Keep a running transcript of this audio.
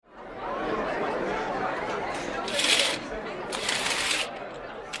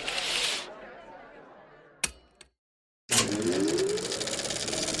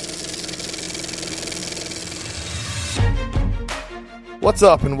What's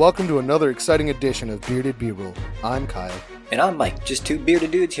up, and welcome to another exciting edition of Bearded B-Roll. I'm Kyle. And I'm Mike, just two bearded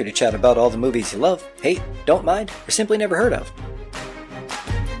dudes here to chat about all the movies you love, hate, don't mind, or simply never heard of.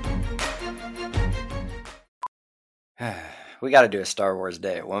 We gotta do a Star Wars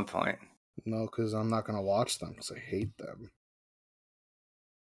day at one point. No, because I'm not going to watch them, because I hate them.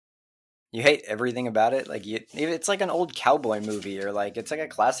 You hate everything about it? It's like an old cowboy movie, or it's like a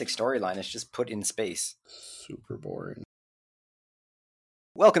classic storyline. It's just put in space. Super boring.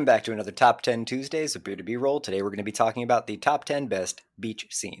 Welcome back to another Top 10 Tuesdays of Bearded B-Roll. Today we're going to be talking about the top 10 best beach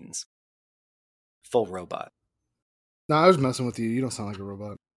scenes. Full robot. No, I was messing with you. You don't sound like a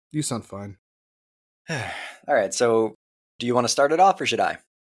robot. You sound fine. Alright, so do you want to start it off, or should I?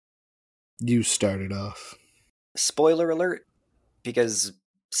 You started off. Spoiler alert, because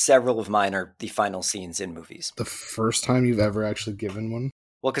several of mine are the final scenes in movies. The first time you've ever actually given one?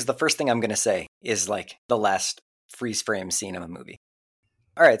 Well, because the first thing I'm going to say is the last freeze frame scene of a movie.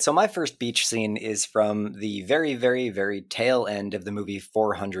 Alright, so my first beach scene is from the very, very, very tail end of the movie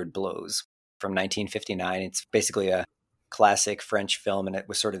 400 Blows from 1959. It's basically a classic French film, and it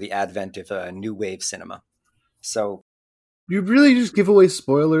was sort of the advent of new wave cinema. So You really just give away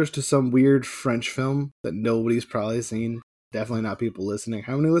spoilers to some weird French film that nobody's probably seen. Definitely not people listening.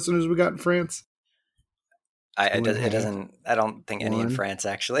 How many listeners we got in France? I don't think any in France,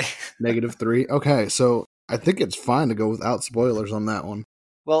 actually. -3. Okay, so I think it's fine to go without spoilers on that one.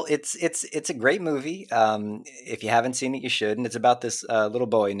 Well, it's a great movie. If you haven't seen it, you should. And it's about this little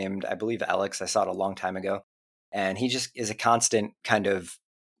boy named, I believe, Alex. I saw it a long time ago. And he just is a constant kind of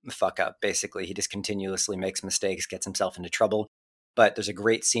fuck up, basically. He just continuously makes mistakes, gets himself into trouble. But there's a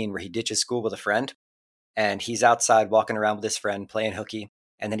great scene where he ditches school with a friend. And he's outside walking around with his friend, playing hooky.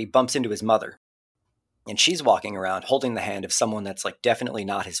 And then he bumps into his mother. And she's walking around holding the hand of someone that's definitely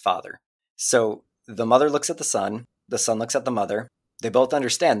not his father. So the mother looks at the son looks at the mother. They both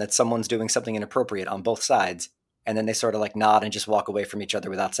understand that someone's doing something inappropriate on both sides, and then they sort of nod and just walk away from each other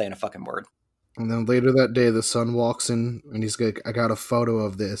without saying a fucking word. And then later that day, the son walks in, and he's like, I got a photo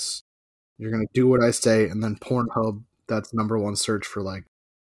of this. You're going to do what I say, and then Pornhub, that's #1 search for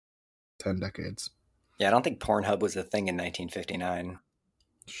 10 decades. Yeah, I don't think Pornhub was a thing in 1959.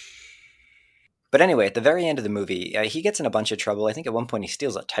 But anyway, at the very end of the movie, he gets in a bunch of trouble. I think at one point he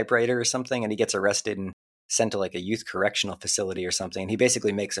steals a typewriter or something, and he gets arrested and sent to a youth correctional facility or something. And he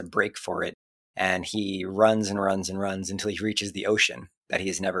basically makes a break for it. And he runs and runs and runs until he reaches the ocean that he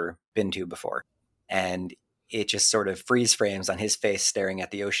has never been to before. And it just sort of freeze frames on his face staring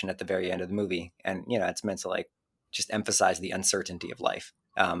at the ocean at the very end of the movie. And, it's meant to just emphasize the uncertainty of life.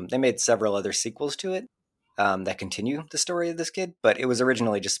 They made several other sequels to it that continue the story of this kid, but it was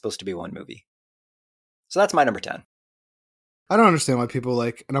originally just supposed to be one movie. So that's my number 10. I don't understand why people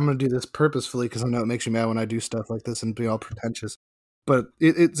and I'm going to do this purposefully because I know it makes you mad when I do stuff like this and be all pretentious, but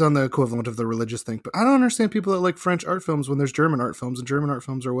it's on the equivalent of the religious thing. But I don't understand people that like French art films when there's German art films, and German art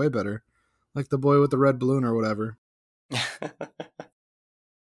films are way better. Like The Boy with the Red Balloon or whatever.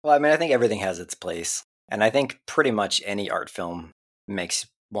 Well, I think everything has its place. And I think pretty much any art film makes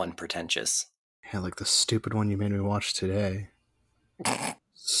one pretentious. Yeah, like the stupid one you made me watch today.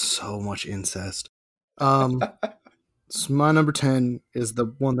 So much incest. So my number 10 is the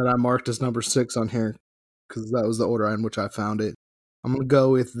one that I marked as number 6 on here, because that was the order in which I found it. I'm going to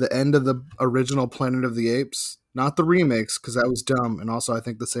go with the end of the original Planet of the Apes. Not the remakes, because that was dumb, and also I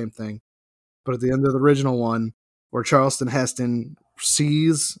think the same thing. But at the end of the original one, where Charleston Heston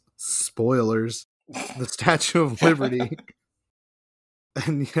sees, spoilers, the Statue of Liberty,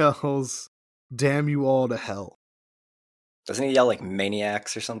 and yells, "Damn you all to hell." Doesn't he yell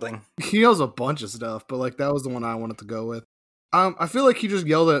maniacs or something? He yells a bunch of stuff, but that was the one I wanted to go with. I feel like he just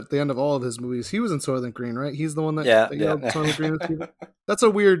yelled at the end of all of his movies. He was in Soylent Green, right? He's the one that yelled Soylent Green. That's a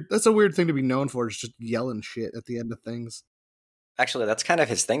weird thing to be known for, is just yelling shit at the end of things. Actually, that's kind of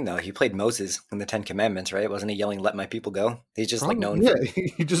his thing, though. He played Moses in the Ten Commandments, right? Wasn't he yelling, "Let my people go"? He's just known for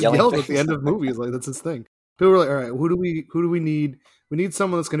he just yelled at the end of movies. That's his thing. People were like, all right, who do we need? We need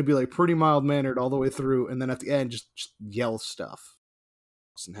someone that's going to be pretty mild-mannered all the way through, and then at the end, just yell stuff.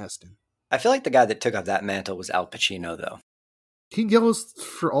 Charleston Heston. I feel like the guy that took up that mantle was Al Pacino, though. He yells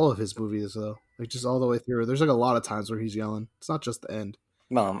for all of his movies, though. Just all the way through. There's a lot of times where he's yelling. It's not just the end.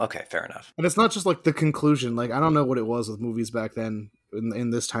 Okay, fair enough. And it's not just the conclusion. I don't know what it was with movies back then in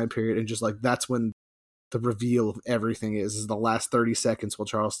this time period, and just that's when the reveal of everything is the last 30 seconds while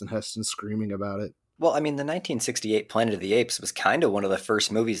Charleston Heston's screaming about it. Well, the 1968 Planet of the Apes was kind of one of the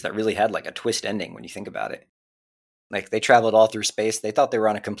first movies that really had a twist ending when you think about it. They traveled all through space. They thought they were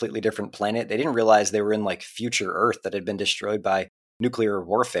on a completely different planet. They didn't realize they were in future Earth that had been destroyed by nuclear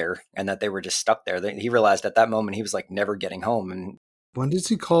warfare, and that they were just stuck there. He realized at that moment he was never getting home, and When does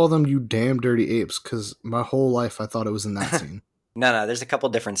he call them you damn dirty apes? Because my whole life I thought it was in that scene. No, there's a couple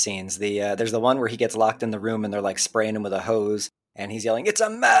different scenes. There's the one where he gets locked in the room and they're like spraying him with a hose and he's yelling, "It's a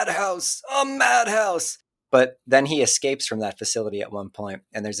madhouse! A madhouse!" But then he escapes from that facility at one point,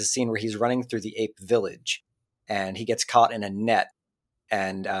 and there's a scene where he's running through the ape village and he gets caught in a net.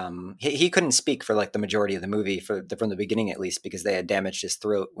 And he couldn't speak for like the majority of the movie, from the beginning at least, because they had damaged his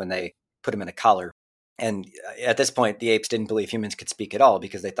throat when they put him in a collar. And at this point, the apes didn't believe humans could speak at all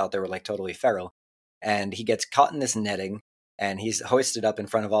because they thought they were like totally feral. And he gets caught in this netting and he's hoisted up in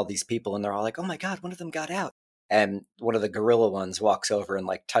front of all these people and they're all like, "Oh my God, one of them got out." And one of the gorilla ones walks over and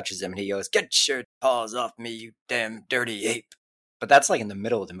like touches him and he goes, "Get your paws off me, you damn dirty ape." But that's like in the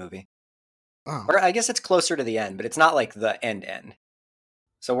middle of the movie. Oh. Or I guess it's closer to the end, but it's not like the end.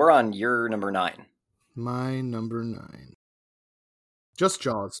 So we're on your number 9. My number 9. Just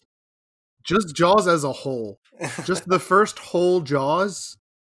Jaws. Just Jaws as a whole. Just the first whole Jaws,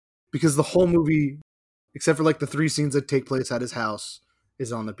 because the whole movie, except for like the 3 scenes that take place at his house,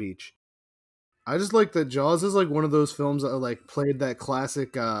 is on the beach. I just like that Jaws is like one of those films that like played that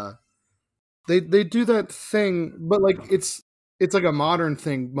classic they do that thing, but like it's like a modern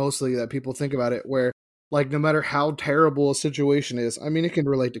thing mostly that people think about it, where like no matter how terrible a situation is, I mean it can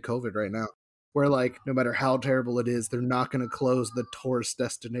relate to COVID right now, where like no matter how terrible it is, they're not going to close the tourist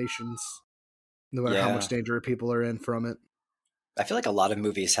destinations no matter how much danger people are in from it. I feel like a lot of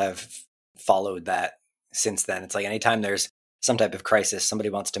movies have followed that since then. It's like anytime there's some type of crisis, somebody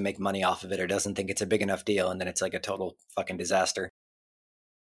wants to make money off of it or doesn't think it's a big enough deal, and then it's like a total fucking disaster.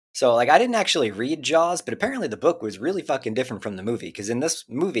 So, like, I didn't actually read Jaws, but apparently the book was really fucking different from the movie. Because in this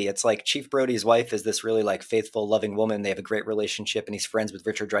movie, it's like Chief Brody's wife is this really, like, faithful, loving woman. They have a great relationship, and he's friends with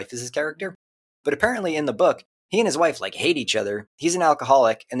Richard Dreyfuss's character. But apparently in the book, he and his wife, like, hate each other. He's an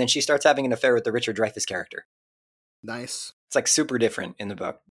alcoholic, and then she starts having an affair with the Richard Dreyfuss character. Nice. It's, like, super different in the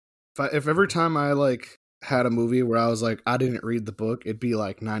book. If every time I, like, had a movie where I was like, I didn't read the book, it'd be,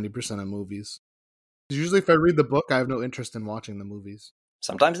 like, 90% of movies. Usually if I read the book, I have no interest in watching the movies.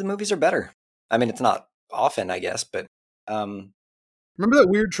 Sometimes the movies are better. I mean, it's not often, I guess, but remember that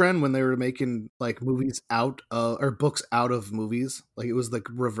weird trend when they were making like movies out of, or books out of movies? Like it was like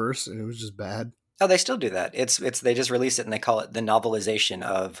reverse and it was just bad. Oh, they still do that. It's they just release it and they call it the novelization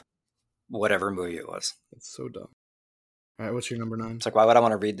of whatever movie it was. It's so dumb. All right, what's your number 9? It's like, why would I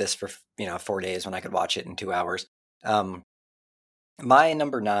want to read this for 4 days when I could watch it in 2 hours? My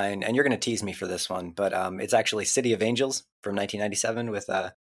number 9, and you're going to tease me for this one, but it's actually City of Angels from 1997 with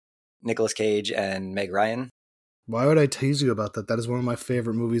Nicolas Cage and Meg Ryan. Why would I tease you about that? That is one of my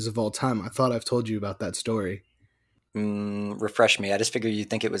favorite movies of all time. I thought I've told you about that story. Refresh me. I just figured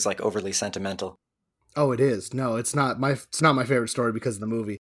you'd think it was like overly sentimental. Oh, it is. No, it's not my favorite story because of the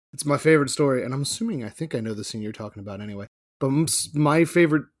movie. It's my favorite story, and I think I know the scene you're talking about anyway. But my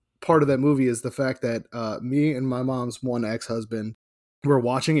favorite part of that movie is the fact that me and my mom's one ex-husband were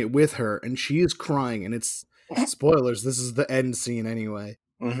watching it with her, and she is crying, and it's spoilers. This is the end scene anyway.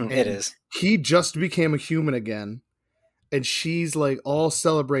 Mm-hmm, it is. He just became a human again, and she's like all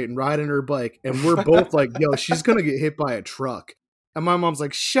celebrating, riding her bike, and we're both like, "Yo, she's gonna get hit by a truck." And my mom's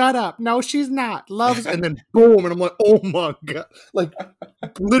like, "Shut up! No, she's not." Loves, and then boom, and I'm like, "Oh my God!" Like,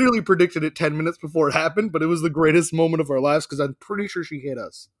 literally predicted it 10 minutes before it happened, but it was the greatest moment of our lives because I'm pretty sure she hit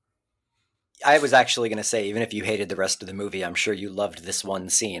us. I was actually going to say, even if you hated the rest of the movie, I'm sure you loved this one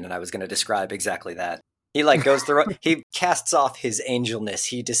scene, and I was going to describe exactly that. He like goes through, he casts off his angelness,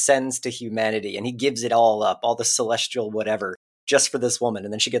 he descends to humanity, and he gives it all up, all the celestial whatever, just for this woman,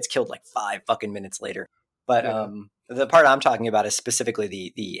 and then she gets killed like 5 fucking minutes later. But the part I'm talking about is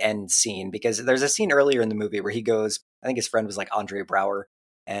specifically the end scene, because there's a scene earlier in the movie where he goes, I think his friend was like Andre Braugher,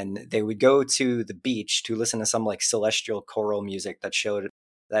 and they would go to the beach to listen to some like celestial choral music that showed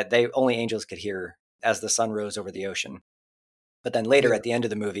that only angels could hear as the sun rose over the ocean. But then later at the end of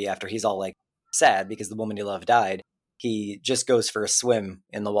the movie, after he's all like sad because the woman he loved died, he just goes for a swim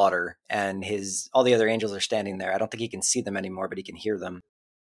in the water, and all the other angels are standing there. I don't think he can see them anymore, but he can hear them.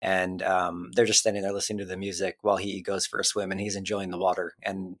 And they're just standing there listening to the music while he goes for a swim, and he's enjoying the water,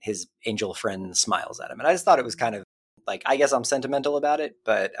 and his angel friend smiles at him. And I just thought it was kind of like, I guess I'm sentimental about it,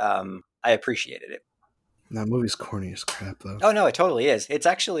 but I appreciated it. That movie's corny as crap, though. Oh no, it totally is. It's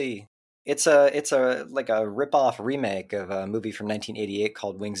actually it's a like a rip-off remake of a movie from 1988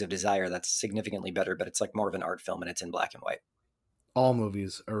 called Wings of Desire that's significantly better, but it's like more of an art film and it's in black and white. All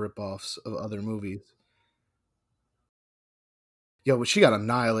movies are rip-offs of other movies. Yo, but she got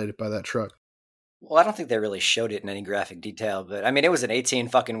annihilated by that truck. Well, I don't think they really showed it in any graphic detail, but I mean, it was an 18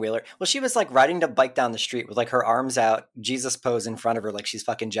 fucking wheeler. Well, she was like riding the bike down the street with like her arms out, Jesus pose in front of her, like she's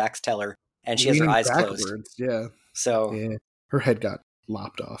fucking Jax Teller, and she has her eyes closed. Yeah. So yeah, her head got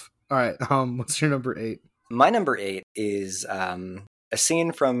lopped off. All right. What's your number 8? My number 8 is a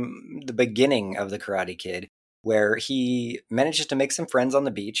scene from the beginning of The Karate Kid where he manages to make some friends on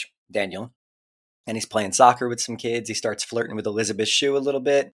the beach, Daniel, and he's playing soccer with some kids. He starts flirting with Elizabeth Shue a little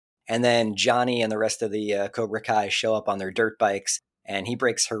bit, and then Johnny and the rest of the Cobra Kai show up on their dirt bikes, and he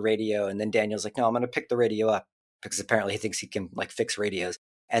breaks her radio, and then Daniel's like, no, I'm going to pick the radio up, because apparently he thinks he can like fix radios.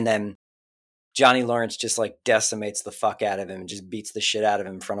 And then Johnny Lawrence just like decimates the fuck out of him and just beats the shit out of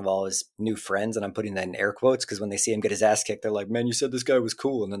him in front of all his new friends. And I'm putting that in air quotes because when they see him get his ass kicked, they're like, man, you said this guy was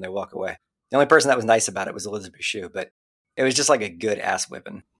cool. And then they walk away. The only person that was nice about it was Elizabeth Shue, but it was just like a good ass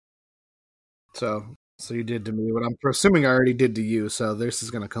whipping. So you did to me what I'm assuming I already did to you. So this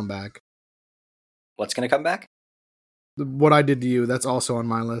is going to come back. What's going to come back? What I did to you, that's also on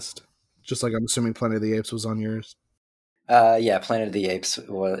my list. Just like I'm assuming Planet of the Apes was on yours. Yeah, Planet of the Apes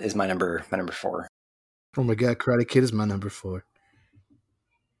is my number 4. Oh my god, Karate Kid is my number 4.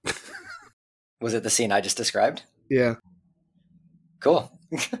 Was it the scene I just described? Yeah. Cool.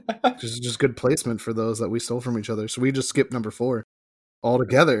 just good placement for those that we stole from each other. So we just skipped number 4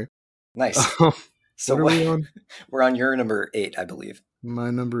 altogether. Nice. So what are we on? We're on your number 8, I believe.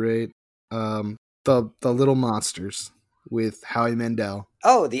 My number 8, the Little Monsters with Howie Mandel.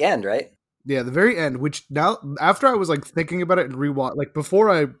 Oh, the end, right? Yeah, the very end, which now, after I was like thinking about it and rewatch, like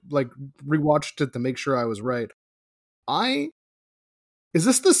before I like rewatched it to make sure I was right, is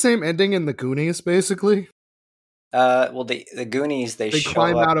this the same ending in the Goonies, basically? Well, the Goonies, they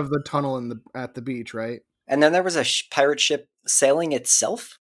climb out of the tunnel at the beach, right? And then there was a pirate ship sailing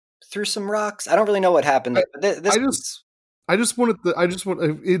itself through some rocks. I don't really know what happened. This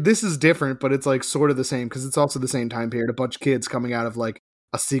is different, but it's like sort of the same because it's also the same time period. A bunch of kids coming out of like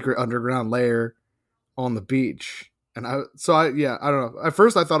a secret underground lair on the beach. And I don't know. At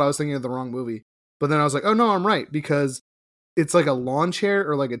first I thought I was thinking of the wrong movie, but then I was like, oh no, I'm right, because it's like a lawn chair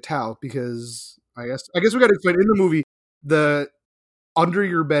or like a towel, because I guess we got to explain in the movie, the under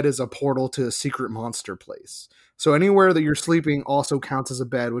your bed is a portal to a secret monster place. So anywhere that you're sleeping also counts as a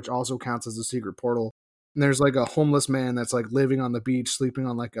bed, which also counts as a secret portal. And there's like a homeless man that's like living on the beach, sleeping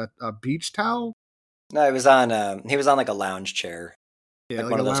on like a beach towel. No, he was on like a lounge chair. Yeah,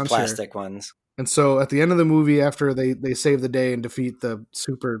 like one of those plastic ones. And so at the end of the movie, after they save the day and defeat the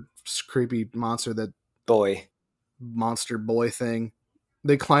super creepy monster monster boy thing,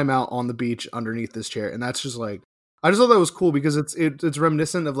 they climb out on the beach underneath this chair. And that's just like, I just thought that was cool because it's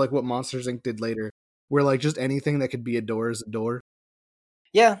reminiscent of like what Monsters Inc. did later, where like just anything that could be a door is a door.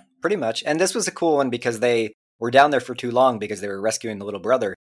 Yeah, pretty much. And this was a cool one because they were down there for too long because they were rescuing the little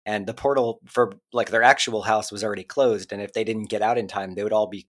brother. And the portal for like their actual house was already closed. And if they didn't get out in time, they would all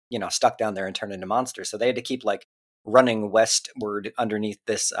be, stuck down there and turn into monsters. So they had to keep like running westward underneath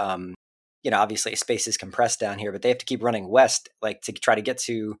this, obviously space is compressed down here, but they have to keep running west, like to try to get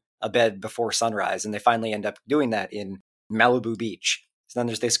to a bed before sunrise. And they finally end up doing that in Malibu Beach. So then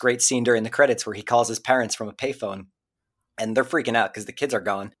there's this great scene during the credits where he calls his parents from a payphone and they're freaking out because the kids are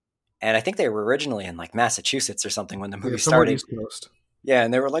gone. And I think they were originally in like Massachusetts or something when the movie started. East Coast. Yeah,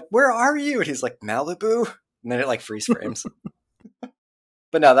 and they were like, where are you? And he's like, Malibu? And then it like freeze frames.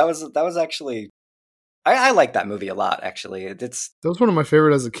 But no, that was actually, I like that movie a lot, actually. That was one of my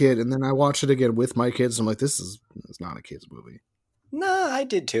favorite as a kid, and then I watched it again with my kids, and I'm like, this is not a kid's movie. No, I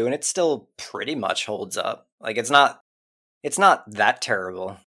did too, and it still pretty much holds up. Like, it's not that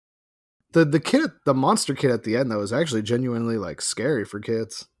terrible. The monster kid at the end, though, is actually genuinely, like, scary for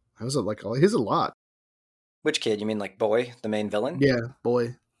kids. He's a lot. Which kid? You mean like Boy, the main villain? Yeah,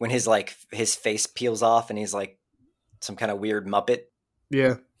 Boy. When his face peels off and he's like some kind of weird Muppet.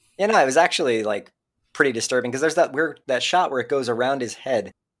 Yeah. Yeah, no, it was actually like pretty disturbing because there's that shot where it goes around his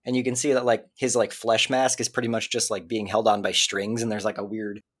head and you can see that like his like flesh mask is pretty much just like being held on by strings and there's like a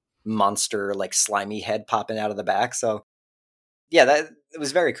weird monster like slimy head popping out of the back. So yeah, it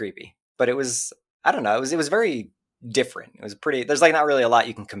was very creepy, but it was, I don't know, it was very different. It was pretty, there's like not really a lot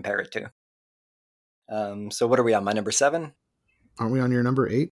you can compare it to. So what are we on? My number 7? Aren't we on your number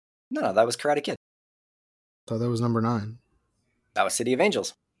 8? No, that was Karate Kid. Thought that was number 9. That was City of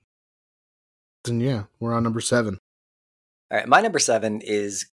Angels. Then yeah, we're on number 7. All right, my number 7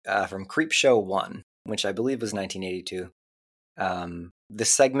 is from Creepshow 1, which I believe was 1982. The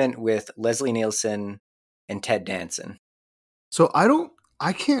segment with Leslie Nielsen and Ted Danson. So I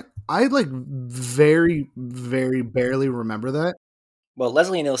like very, very barely remember that. Well,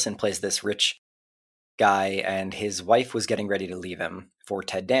 Leslie Nielsen plays this rich guy, and his wife was getting ready to leave him for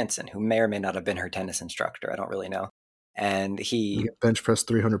Ted Danson, who may or may not have been her tennis instructor. I don't really know. And he bench pressed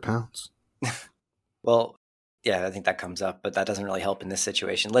 300 pounds. Well, yeah, I think that comes up, but that doesn't really help in this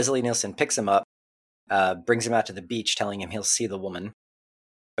situation. Leslie Nielsen picks him up, brings him out to the beach, telling him he'll see the woman.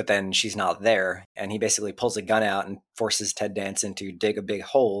 but then she's not there. And he basically pulls a gun out and forces Ted Danson to dig a big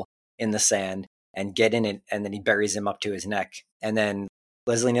hole in the sand and get in it. And then he buries him up to his neck. And then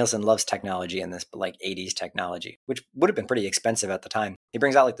Leslie Nielsen loves technology in this, but like 80s technology, which would have been pretty expensive at the time. He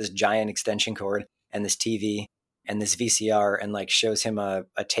brings out like this giant extension cord and this TV and this VCR and like shows him a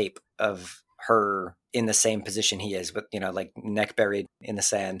tape of her in the same position he is, with, like neck buried in the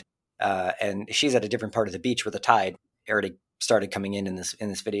sand. And she's at a different part of the beach where the tide already started coming in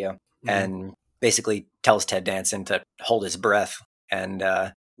this video, and basically tells Ted Danson to hold his breath and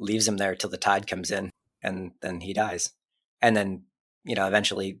leaves him there till the tide comes in, and then he dies. And then,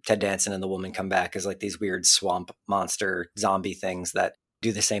 eventually Ted Danson and the woman come back as like these weird swamp monster zombie things that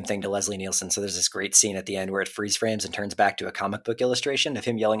do the same thing to Leslie Nielsen. So there's this great scene at the end where it freeze frames and turns back to a comic book illustration of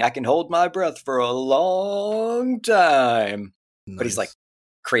him yelling, "I can hold my breath for a long time." Nice. But he's like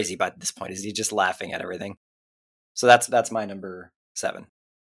crazy by this point. Is he just laughing at everything? So that's my number 7.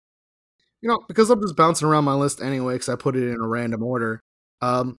 Because I'm just bouncing around my list anyway, because I put it in a random order.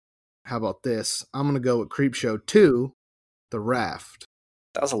 How about this? I'm going to go with Creepshow 2, The Raft.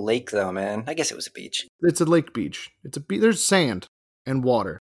 That was a lake, though, man. I guess it was a beach. It's a lake beach. There's sand and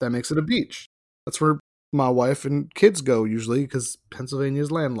water. That makes it a beach. That's where my wife and kids go usually, because Pennsylvania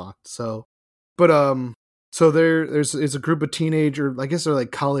is landlocked. So there's a group of teenager, I guess they're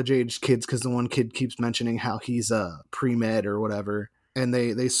like college-aged kids, because the one kid keeps mentioning how he's pre-med or whatever. And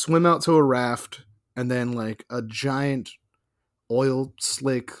they swim out to a raft, and then like a giant oil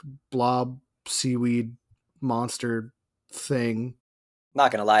slick blob seaweed monster thing.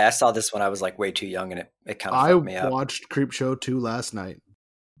 Not gonna lie, I saw this when I was like way too young, and it kind of fucked me up. I watched Creepshow 2 last night.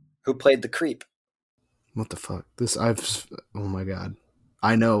 Who played the creep? What the fuck? Oh my god.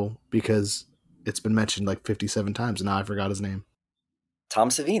 I know, because it's been mentioned like 57 times, and now I forgot his name. Tom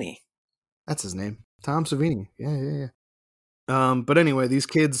Savini. That's his name. Tom Savini. Yeah. But anyway, these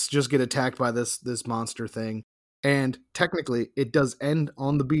kids just get attacked by this monster thing. And technically, it does end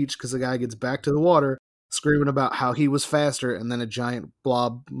on the beach, because the guy gets back to the water, screaming about how he was faster, and then a giant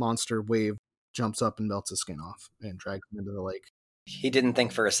blob monster wave jumps up and melts his skin off and drags him into the lake. He didn't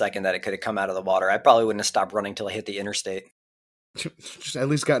think for a second that it could have come out of the water. I probably wouldn't have stopped running till I hit the interstate. Just at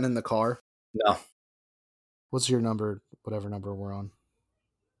least gotten in the car? No. What's your number, whatever number we're on?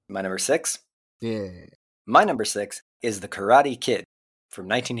 My number 6? Yeah. My number 6 is The Karate Kid from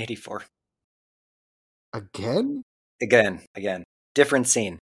 1984. Again. Different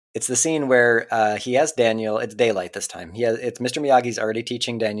scene. It's the scene where he has Daniel. It's daylight this time. It's Mr. Miyagi's already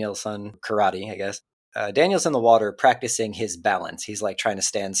teaching Danielson karate, I guess. Daniel's in the water practicing his balance. He's like trying to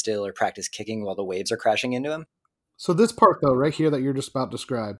stand still or practice kicking while the waves are crashing into him. So this part, though, right here that you're just about to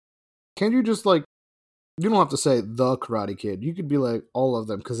describe, can you just like, you don't have to say The Karate Kid. You could be like all of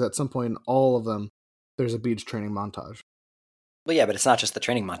them, because at some point in all of them, there's a beach training montage. Well, yeah, but it's not just the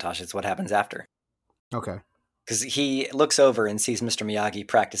training montage. It's what happens after. Okay. Because he looks over and sees Mr. Miyagi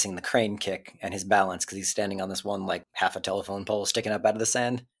practicing the crane kick and his balance, because he's standing on this one, like, half a telephone pole sticking up out of the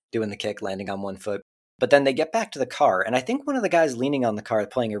sand, doing the kick, landing on one foot. But then they get back to the car, and I think one of the guys leaning on the car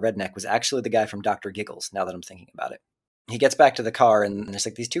playing a redneck was actually the guy from Dr. Giggles, now that I'm thinking about it. He gets back to the car, and there's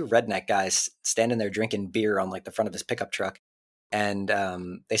like these two redneck guys standing there drinking beer on like the front of his pickup truck. And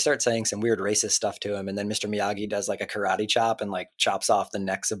they start saying some weird racist stuff to him, and then Mr. Miyagi does like a karate chop and like chops off the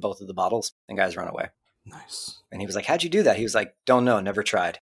necks of both of the bottles, and guys run away. Nice. And he was like, "How'd you do that?" He was like, "Don't know, never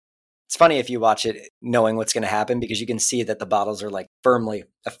tried." It's funny if you watch it knowing what's going to happen, because you can see that the bottles are like firmly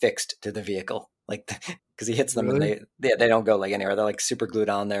affixed to the vehicle, like because he hits them. Really? And they don't go like anywhere. They're like super glued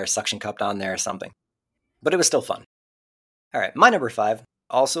on there, suction cupped on there or something. But it was still fun. All right, my number 5,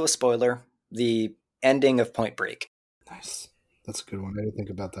 also a spoiler, the ending of Point Break. Nice. That's a good one. I didn't think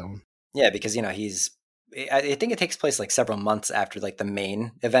about that one. Yeah, because, I think it takes place like several months after like the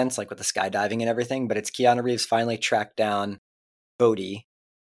main events, like with the skydiving and everything, but it's Keanu Reeves finally tracked down Bodhi,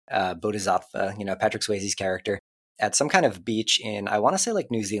 Bodhisattva, Patrick Swayze's character, at some kind of beach in, I want to say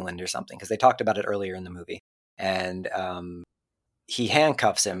like New Zealand or something, because they talked about it earlier in the movie. And he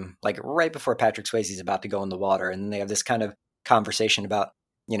handcuffs him like right before Patrick Swayze's about to go in the water. And then they have this kind of conversation about,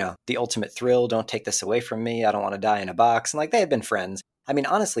 the ultimate thrill. Don't take this away from me. I don't want to die in a box. And like they had been friends. I mean,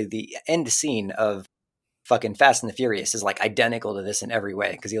 honestly, the end scene of fucking Fast and the Furious is like identical to this in every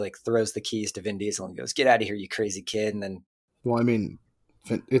way, because he like throws the keys to Vin Diesel and goes, "Get out of here, you crazy kid." And then, well, I mean,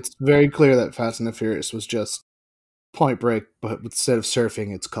 it's very clear that Fast and the Furious was just Point Break, but instead of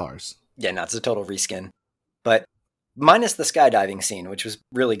surfing, it's cars. Yeah, no, it's a total reskin. But minus the skydiving scene, which was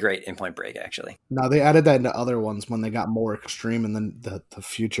really great in Point Break, actually. No, they added that into other ones when they got more extreme in the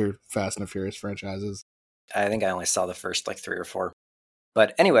future Fast and the Furious franchises. I think I only saw the first like 3 or 4.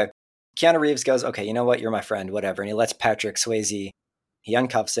 But anyway, Keanu Reeves goes, "Okay, you know what? You're my friend, whatever." And he lets Patrick Swayze He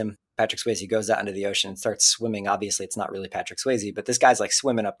uncuffs him. Patrick Swayze goes out into the ocean and starts swimming. Obviously, it's not really Patrick Swayze, but this guy's like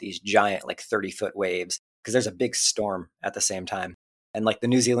swimming up these giant, like 30-foot waves because there's a big storm at the same time. And like the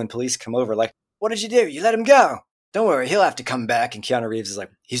New Zealand police come over, like, what did you do? You let him go. Don't worry, he'll have to come back. And Keanu Reeves is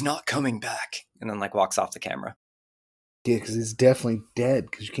like, he's not coming back. And then like walks off the camera. Yeah, because he's definitely dead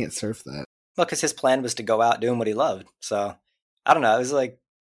because you can't surf that. Well, because his plan was to go out doing what he loved. So I don't know. It was like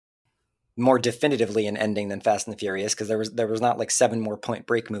more definitively an ending than Fast and the Furious because there was not like 7 more Point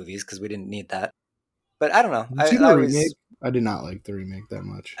Break movies because we didn't need that. But I don't know. I did not like the remake that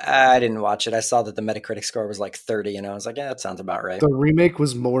much. I didn't watch it. I saw that the Metacritic score was like 30, and I was like, yeah, that sounds about right. The remake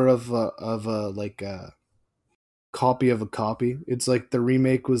was more of a like a copy of a copy. It's like the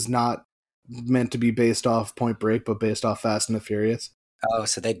remake was not meant to be based off Point Break, but based off Fast and the Furious. Oh,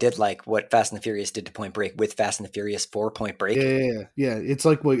 so they did like what Fast and the Furious did to Point Break with Fast and the Furious for Point Break? Yeah. It's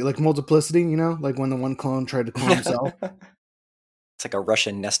like Multiplicity, you know? Like when the one clone tried to clone himself. It's like a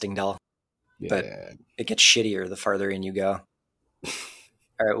Russian nesting doll. Yeah. But it gets shittier the farther in you go.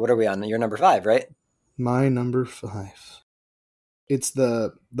 All right, what are we on? You're number 5, right? My number 5. It's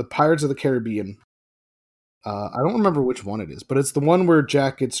the Pirates of the Caribbean. I don't remember which one it is, but it's the one where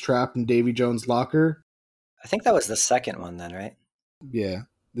Jack gets trapped in Davy Jones' locker. I think that was the second one then, right? Yeah,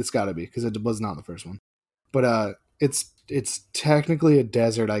 it's got to be because it was not the first one. But it's technically a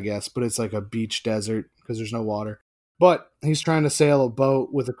desert, I guess, but it's like a beach desert because there's no water. But he's trying to sail a boat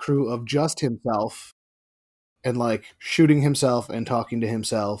with a crew of just himself and like shooting himself and talking to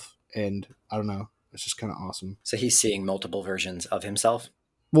himself. And I don't know. It's just kind of awesome. So he's seeing multiple versions of himself?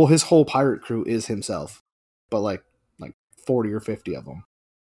 Well, his whole pirate crew is himself, but like 40 or 50 of them.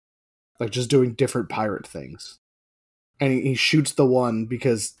 Like just doing different pirate things. And he shoots the one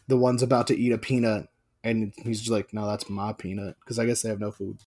because the one's about to eat a peanut. And he's just like, no, that's my peanut. Because I guess they have no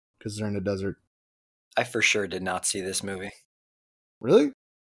food because they're in a desert. I for sure did not see this movie. Really?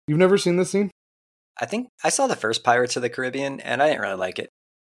 You've never seen this scene? I think I saw the first Pirates of the Caribbean, and I didn't really like it.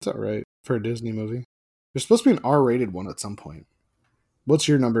 It's all right for a Disney movie. There's supposed to be an R-rated one at some point. What's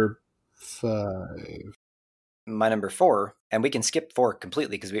your number 5? My number 4, and we can skip 4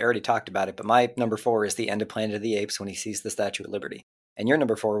 completely because we already talked about it, but my number 4 is the end of Planet of the Apes when he sees the Statue of Liberty. And your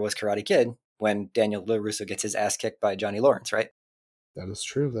number 4 was Karate Kid when Daniel LaRusso gets his ass kicked by Johnny Lawrence, right? That is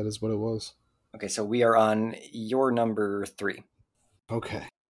true. That is what it was. Okay, so we are on your number 3. Okay.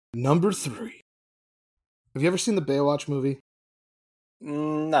 Number 3. Have you ever seen the Baywatch movie?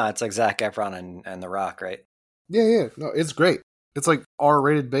 No, it's like Zac Efron and The Rock, right? Yeah. No, it's great. It's like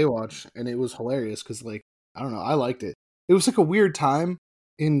R-rated Baywatch, and it was hilarious because, like, I don't know, I liked it. It was like a weird time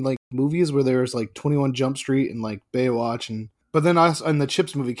in like movies where there was like 21 Jump Street and like Baywatch, but then the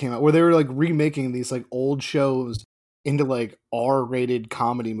Chips movie came out where they were like remaking these like old shows into like R-rated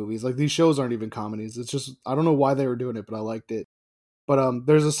comedy movies. Like these shows aren't even comedies. It's just I don't know why they were doing it, but I liked it. But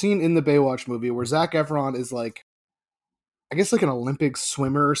there's a scene in the Baywatch movie where Zac Efron is like, I guess like an Olympic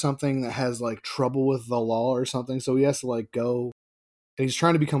swimmer or something that has like trouble with the law or something. So he has to like go, and he's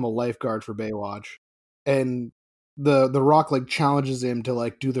trying to become a lifeguard for Baywatch. And the Rock like challenges him to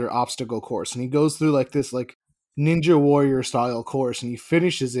like do their obstacle course, and he goes through like this like Ninja Warrior style course, and he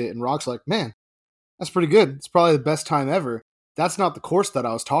finishes it. And Rock's like, man, that's pretty good. It's probably the best time ever. That's not the course that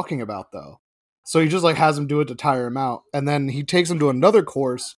I was talking about though. So he just like has him do it to tire him out. And then he takes him to another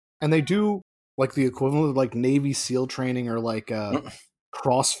course, and they do like the equivalent of like Navy SEAL training or like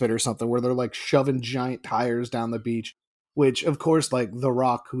CrossFit or something where they're like shoving giant tires down the beach, which of course like The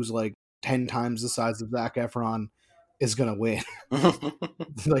Rock, who's like 10 times the size of Zac Efron, is going to win.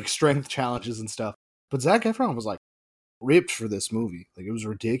 Like strength challenges and stuff. But Zac Efron was like ripped for this movie. Like it was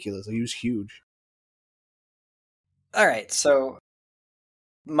ridiculous. Like, he was huge. All right, so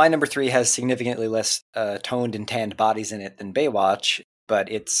my number 3 has significantly less toned and tanned bodies in it than Baywatch,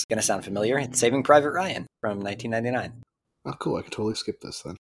 but it's going to sound familiar. It's Saving Private Ryan from 1999. Oh, cool. I can totally skip this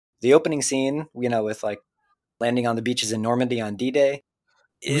then. The opening scene, you know, with like landing on the beaches in Normandy on D-Day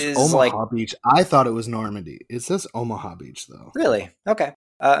is Omaha Beach. I thought it was Normandy. It says Omaha Beach, though. Really? Okay.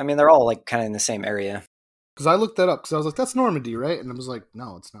 I mean, they're all like kind of in the same area. Because I looked that up because I was like, that's Normandy, right? And I was like,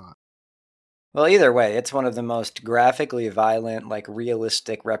 no, it's not. Well, either way, it's one of the most graphically violent, like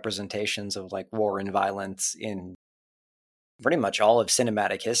realistic representations of like war and violence in pretty much all of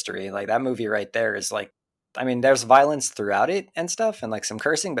cinematic history. Like that movie right there is like, I mean, there's violence throughout it and stuff and like some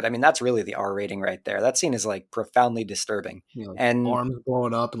cursing, but I mean, that's really the R rating right there. That scene is like profoundly disturbing. You know, like and arms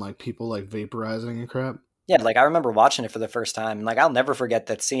blowing up and like people like vaporizing and crap. Yeah, like I remember watching it for the first time. And like I'll never forget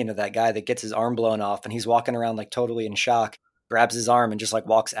that scene of that guy that gets his arm blown off and he's walking around like totally in shock, grabs his arm and just like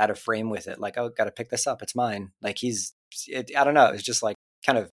walks out of frame with it. Like, oh, gotta pick this up. It's mine. Like I don't know. It's just like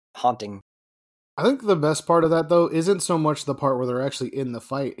kind of haunting. I think the best part of that though isn't so much the part where they're actually in the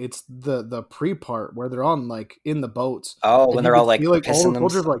fight. It's the pre part where they're on like in the boats, Oh, and when you they're all could like see like all pissing the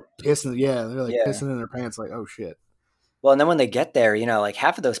soldiers themselves. like pissing. Yeah, they're like Yeah. pissing in their pants. Like, oh shit. Well, and then when they get there, like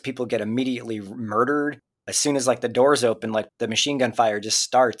half of those people get immediately murdered as soon as like the doors open, like the machine gun fire just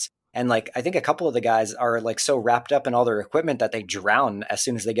starts. And like I think a couple of the guys are like so wrapped up in all their equipment that they drown as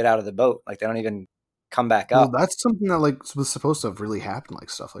soon as they get out of the boat. Like they don't even come back Well, up. that's something that like was supposed to have really happened, like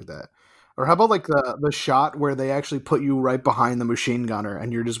stuff like that. Or how about like the shot where they actually put you right behind the machine gunner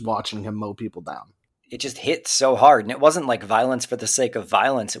and you're just watching him mow people down? It just hit so hard. And it wasn't like violence for the sake of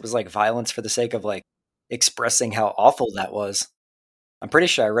violence. It was like violence for the sake of like expressing how awful that was. I'm pretty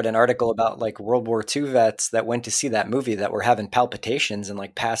sure I read an article about like World War II vets that went to see that movie that were having palpitations and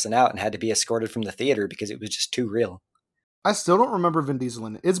like passing out and had to be escorted from the theater because it was just too real. I still don't remember Vin Diesel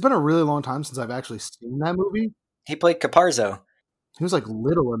in it. It's been a really long time since I've actually seen that movie. He played Caparzo. He was like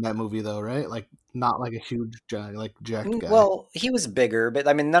little in that movie though, right? Like not like a huge like jacked guy. Well, he was bigger, but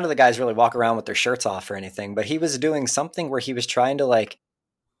I mean, none of the guys really walk around with their shirts off or anything. But he was doing something where he was trying to like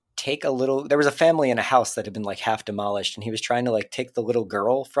take a little. There was a family in a house that had been like half demolished, and he was trying to like take the little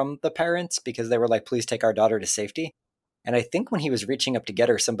girl from the parents because they were like, "Please take our daughter to safety." And I think when he was reaching up to get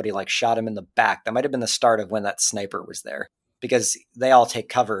her, somebody like shot him in the back. That might have been the start of when that sniper was there because they all take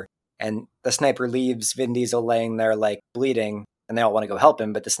cover and the sniper leaves Vin Diesel laying there like bleeding and they all want to go help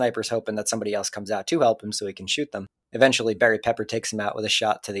him, but the sniper's hoping that somebody else comes out to help him so he can shoot them. Eventually, Barry Pepper takes him out with a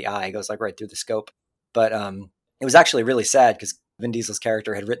shot to the eye, goes like right through the scope. But it was actually really sad because Vin Diesel's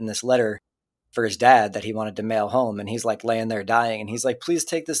character had written this letter for his dad that he wanted to mail home, and he's like laying there dying, and he's like, "Please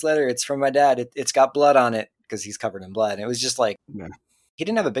take this letter. It's from my dad. It's got blood on it because he's covered in blood." And it was just like Yeah. he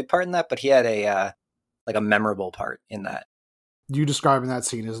didn't have a big part in that, but he had a like a memorable part in that. You describing that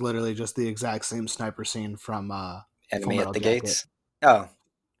scene is literally just the exact same sniper scene from Full Enemy at Metal the Jacket. gates. Oh,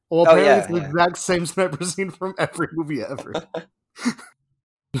 Well, oh apparently it's yeah, the yeah. exact same sniper scene from every movie ever.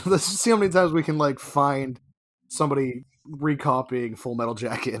 Let's just see how many times we can like find somebody recopying Full Metal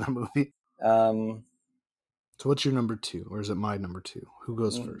Jacket in a movie. Um, So what's your number two, or is it my number two? Who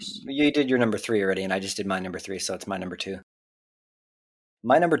goes first? you did your number 3 already, and I just did my number 3, so it's my number 2.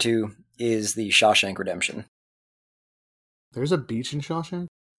 My number 2 is the Shawshank Redemption. There's a beach in Shawshank.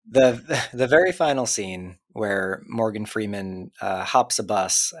 The very final scene where Morgan Freeman hops a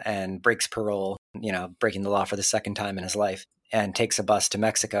bus and breaks parole, breaking the law for the second time in his life, and takes a bus to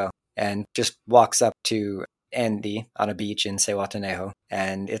Mexico and just walks up to Andy on a beach in Cehuatanejo.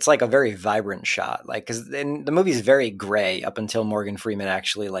 And it's like a very vibrant shot, like because the movie's very gray up until Morgan Freeman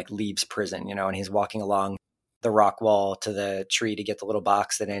actually like leaves prison, and he's walking along the rock wall to the tree to get the little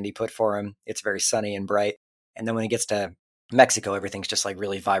box that Andy put for him. It's very sunny and bright. And then when he gets to Mexico, everything's just like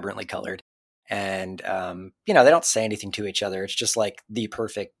really vibrantly colored. And, they don't say anything to each other. It's just like the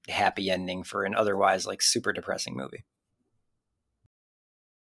perfect happy ending for an otherwise like super depressing movie.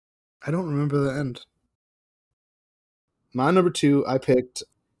 I don't remember the end. My number two, I picked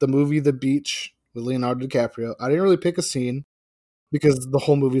the movie The Beach with Leonardo DiCaprio. I didn't really pick a scene because the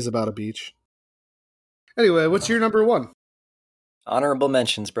whole movie is about a beach. Anyway, what's your number one? Honorable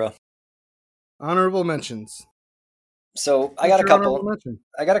mentions, bro. Honorable mentions. So I got a couple. Mention?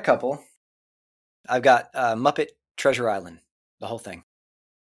 I got a couple. I've got Muppet Treasure Island, the whole thing.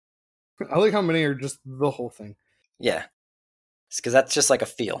 I like how many are just the whole thing. Yeah. Because that's just like a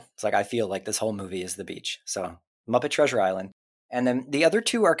feel. It's like I feel like this whole movie is the beach. So Muppet Treasure Island. And then the other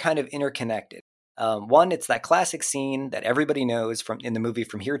two are kind of interconnected. One, it's that classic scene that everybody knows from in the movie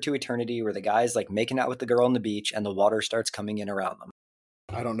From Here to Eternity where the guy's like making out with the girl on the beach and the water starts coming in around them.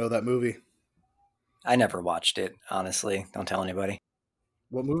 I don't know that movie. I never watched it, honestly. Don't tell anybody.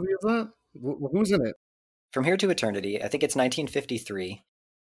 What movie is that? Who's in it? From Here to Eternity. I think it's 1953.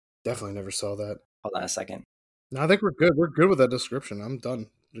 Definitely never saw that. Hold on a second. No, I think we're good. We're good with that description. I'm done.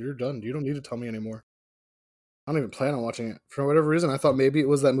 You're done. You don't need to tell me anymore. I don't even plan on watching it. For whatever reason, I thought maybe it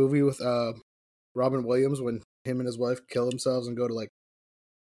was that movie with Robin Williams when him and his wife kill themselves and go to like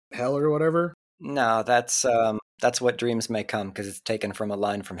hell or whatever. No, that's What Dreams May Come because it's taken from a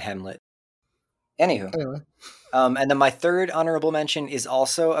line from Hamlet. Anywho. Anyway. And then my third honorable mention is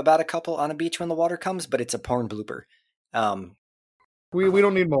also about a couple on a beach when the water comes, but it's a porn blooper. We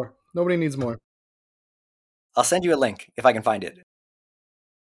don't need more. Nobody needs more. I'll send you a link if I can find it.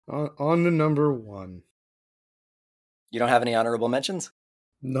 On to number one. You don't have any honorable mentions?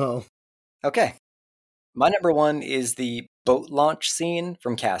 No. Okay. My number one is the boat launch scene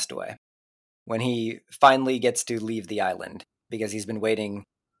from Castaway when he finally gets to leave the island because he's been waiting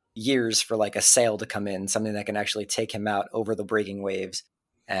years for like a sail to come in, something that can actually take him out over the breaking waves.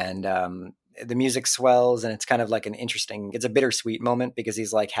 And the music swells, and it's kind of like it's a bittersweet moment because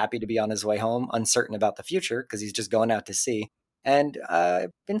he's like happy to be on his way home, uncertain about the future because he's just going out to sea, and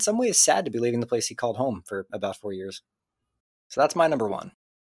in some ways sad to be leaving the place he called home for about 4 years. So that's my number one.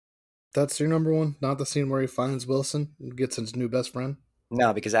 That's your number one? Not the scene where he finds Wilson and gets his new best friend?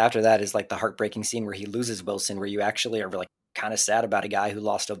 No, because after that is like the heartbreaking scene where he loses Wilson, where you actually are like kind of sad about a guy who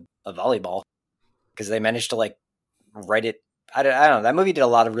lost a volleyball because they managed to like write it. I don't know. That movie did a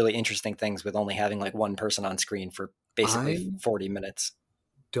lot of really interesting things with only having like one person on screen for basically 40 minutes.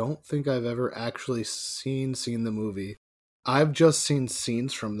 Don't think I've ever actually seen the movie. I've just seen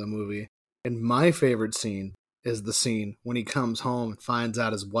scenes from the movie. And my favorite scene is the scene when he comes home and finds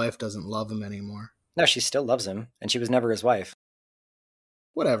out his wife doesn't love him anymore. No, she still loves him, and she was never his wife.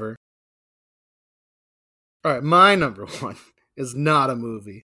 Whatever. All right, my number one is not a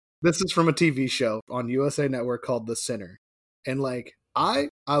movie. This is from a TV show on USA Network called The Sinner. And like, I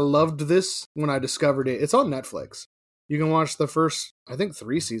loved this when I discovered it. It's on Netflix. You can watch the first, I think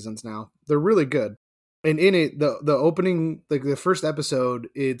 3 seasons now. They're really good. And in it, the opening, like the first episode,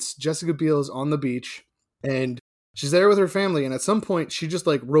 it's Jessica Biel's on the beach and she's there with her family. And at some point she just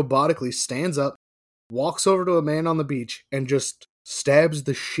like robotically stands up, walks over to a man on the beach and just stabs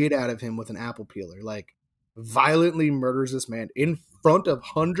the shit out of him with an apple peeler. Like violently murders this man in front of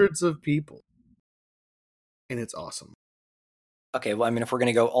hundreds of people. And it's awesome. Okay, well, I mean, if we're going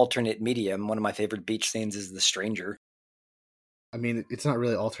to go alternate medium, one of my favorite beach scenes is The Stranger. I mean, it's not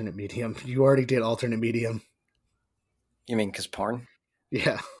really alternate medium. You already did alternate medium. You mean because porn?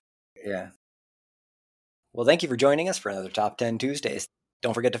 Yeah. Yeah. Well, thank you for joining us for another Top 10 Tuesdays.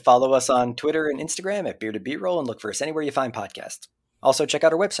 Don't forget to follow us on Twitter and Instagram at Bearded B-Roll and look for us anywhere you find podcasts. Also, check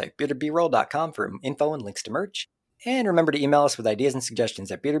out our website, beardedbroll.com, for info and links to merch. And remember to email us with ideas and suggestions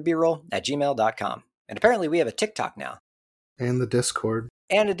at beardedbroll@gmail.com. And apparently we have a TikTok now. And the Discord.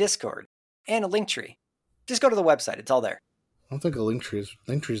 And a Discord. And a Linktree. Just go to the website. It's all there. I don't think a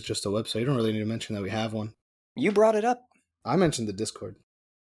Linktree is just a website. You don't really need to mention that we have one. You brought it up. I mentioned the Discord.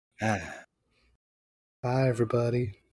 Bye, everybody.